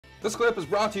This clip is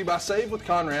brought to you by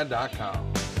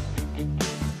SaveWithConrad.com.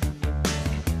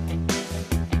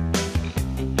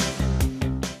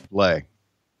 Leg.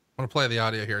 I'm going to play the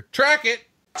audio here. Track it.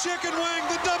 Chicken wing,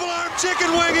 the double arm chicken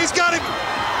wing. He's got him.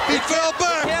 He fell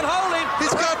back. Can't hold him.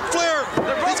 He's got Flair.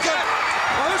 He's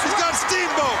got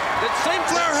Steamboat.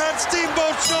 Flair had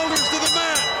Steamboat's shoulders to the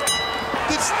mat.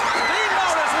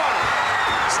 Steamboat has won it.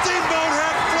 Steamboat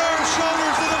had Flair's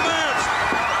shoulders to the mat.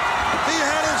 He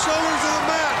had his shoulders to the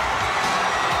mat.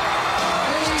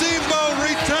 Steamboat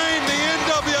retained the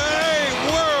NWA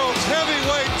World's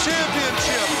Heavyweight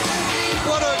Championship.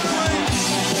 What a great...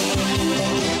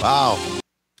 Wow.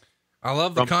 I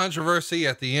love the controversy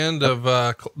at the end of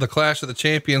the Clash of the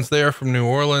Champions there from New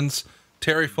Orleans.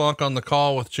 Terry Funk on the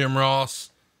call with Jim Ross.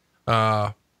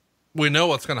 We know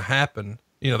what's going to happen.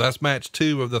 You know, that's match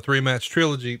 2 of the 3-match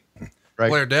trilogy. Right.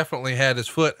 Flair definitely had his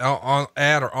foot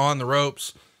on the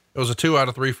ropes. It was a 2 out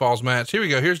of 3 falls match. Here we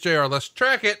go. Here's JR. Let's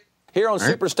track it. Here on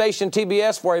Superstation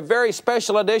TBS for a very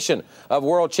special edition of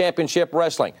World Championship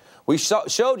Wrestling. We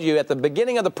showed you at the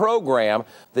beginning of the program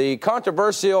the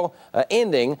controversial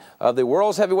ending of the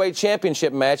World's Heavyweight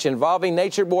Championship match involving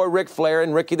Nature Boy Ric Flair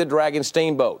and Ricky the Dragon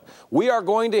Steamboat. We are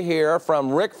going to hear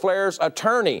from Ric Flair's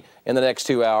attorney in the next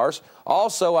 2 hours.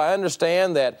 Also, I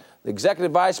understand that the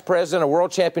Executive Vice President of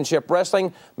World Championship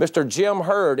Wrestling, Mr. Jim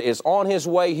Hurd, is on his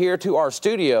way here to our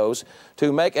studios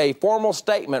to make a formal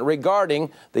statement regarding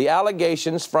the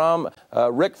allegations from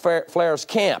Ric Flair's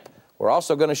camp. We're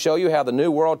also going to show you how the new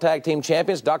World Tag Team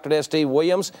Champions, Dr. S.D.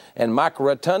 Williams and Mike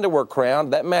Rotunda, were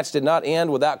crowned. That match did not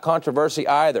end without controversy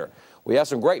either. We have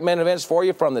some great main events for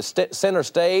you from the center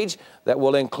stage that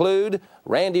will include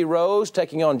Randy Rose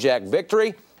taking on Jack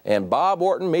Victory and Bob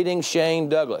Orton meeting Shane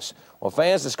Douglas. Well,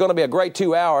 fans, it's going to be a great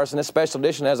 2 hours in this special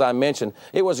edition, as I mentioned.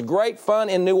 It was great fun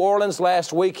in New Orleans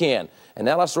last weekend. And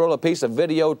now let's roll a piece of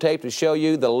videotape to show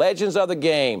you the legends of the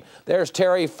game. There's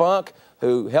Terry Funk,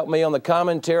 who helped me on the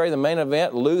commentary, the main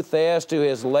event. Lou Thez to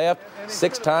his left,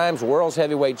 6 times World's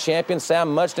Heavyweight Champion. Sam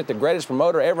Muchnick, the greatest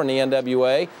promoter ever in the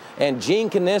NWA. And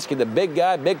Gene Kiniski, the big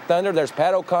guy, Big Thunder. There's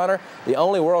Pat O'Connor, the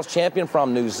only World's Champion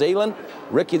from New Zealand.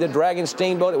 Ricky the Dragon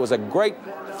Steamboat. It was a great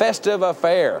festive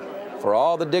affair for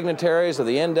all the dignitaries of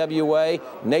the NWA.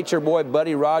 Nature Boy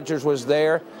Buddy Rogers was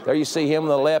there. There you see him on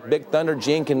the left, Big Thunder,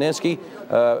 Gene Kiniski,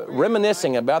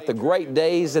 reminiscing about the great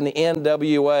days in the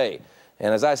NWA.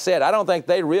 And as I said, I don't think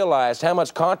they realized how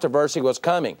much controversy was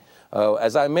coming.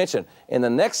 As I mentioned, in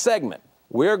the next segment,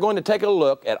 we're going to take a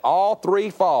look at all 3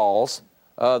 falls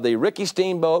of the Ricky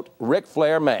Steamboat Ric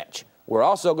Flair match. We're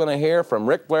also going to hear from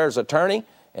Ric Flair's attorney,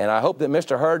 and I hope that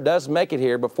Mr. Hurd does make it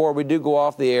here before we do go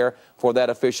off the air for that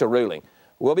official ruling.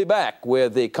 We'll be back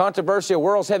with the controversial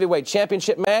World's Heavyweight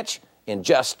Championship match in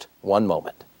just 1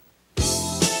 moment.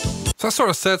 So that sort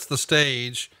of sets the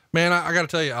stage. Man, I got to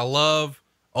tell you, I love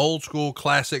old school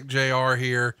classic JR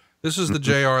here. This is the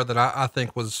JR that I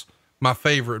think was my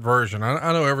favorite version.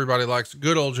 I know everybody likes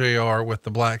good old JR with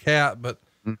the black hat, but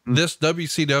this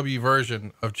WCW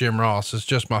version of Jim Ross is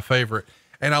just my favorite.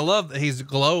 And I love that he's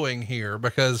glowing here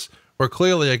because we're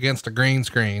clearly against a green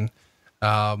screen.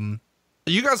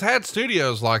 You guys had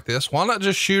studios like this. Why not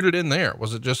just shoot it in there?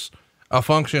 Was it just a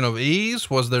function of ease?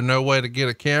 Was there no way to get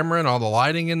a camera and all the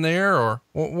lighting in there, or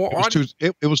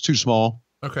it was too small.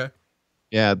 Okay.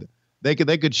 Yeah, they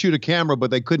could shoot a camera,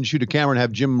 but they couldn't shoot a camera and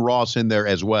have Jim Ross in there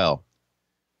as well.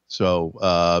 So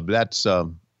that's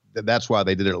why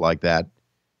they did it like that.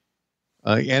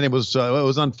 And it was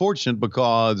unfortunate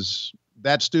because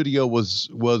that studio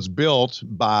was built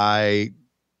by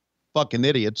fucking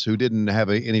idiots who didn't have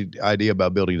any idea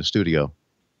about building a studio.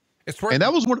 And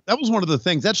that was one of the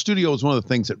things. That studio was one of the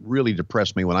things that really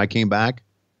depressed me when I came back,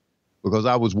 because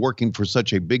I was working for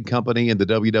such a big company in the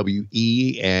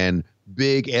WWE and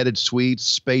big edit suites,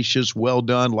 spacious, well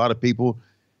done, a lot of people.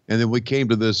 And then we came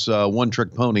to this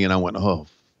one-trick pony, and I went, oh,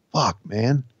 fuck,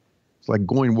 man. It's like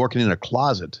working in a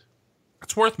closet.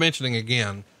 It's worth mentioning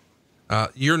again.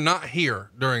 You're not here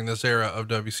during this era of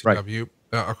WCW.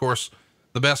 Right. Of course,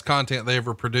 the best content they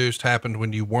ever produced happened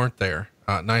when you weren't there,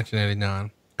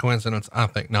 1989. Coincidence? I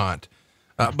think not.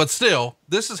 But still,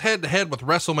 this is head to head with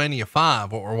WrestleMania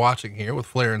 5, what we're watching here with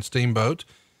Flair and Steamboat.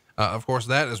 Of course,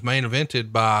 that is main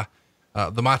evented by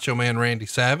the Macho Man Randy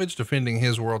Savage defending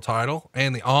his world title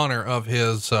and the honor of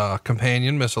his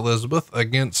companion, Miss Elizabeth,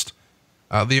 against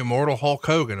the immortal Hulk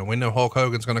Hogan. And we know Hulk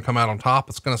Hogan's going to come out on top.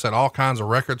 It's going to set all kinds of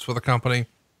records for the company.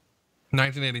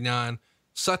 1989,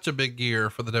 such a big year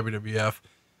for the WWF.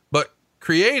 But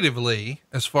creatively,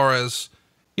 as far as,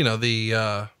 you know,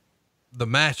 the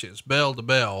matches, bell to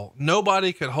bell,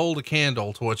 nobody could hold a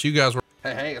candle to what you guys were.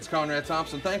 Hey, it's Conrad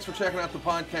Thompson. Thanks for checking out the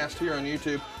podcast here on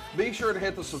YouTube. Be sure to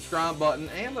hit the subscribe button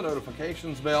and the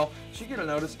notifications bell so you get a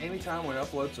notice anytime we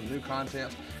upload some new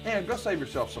content. And go save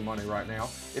yourself some money right now.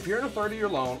 If you're in a 30-year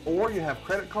loan or you have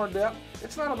credit card debt,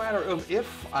 it's not a matter of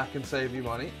if I can save you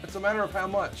money, it's a matter of how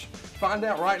much. Find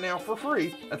out right now for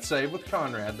free at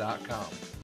SaveWithConrad.com.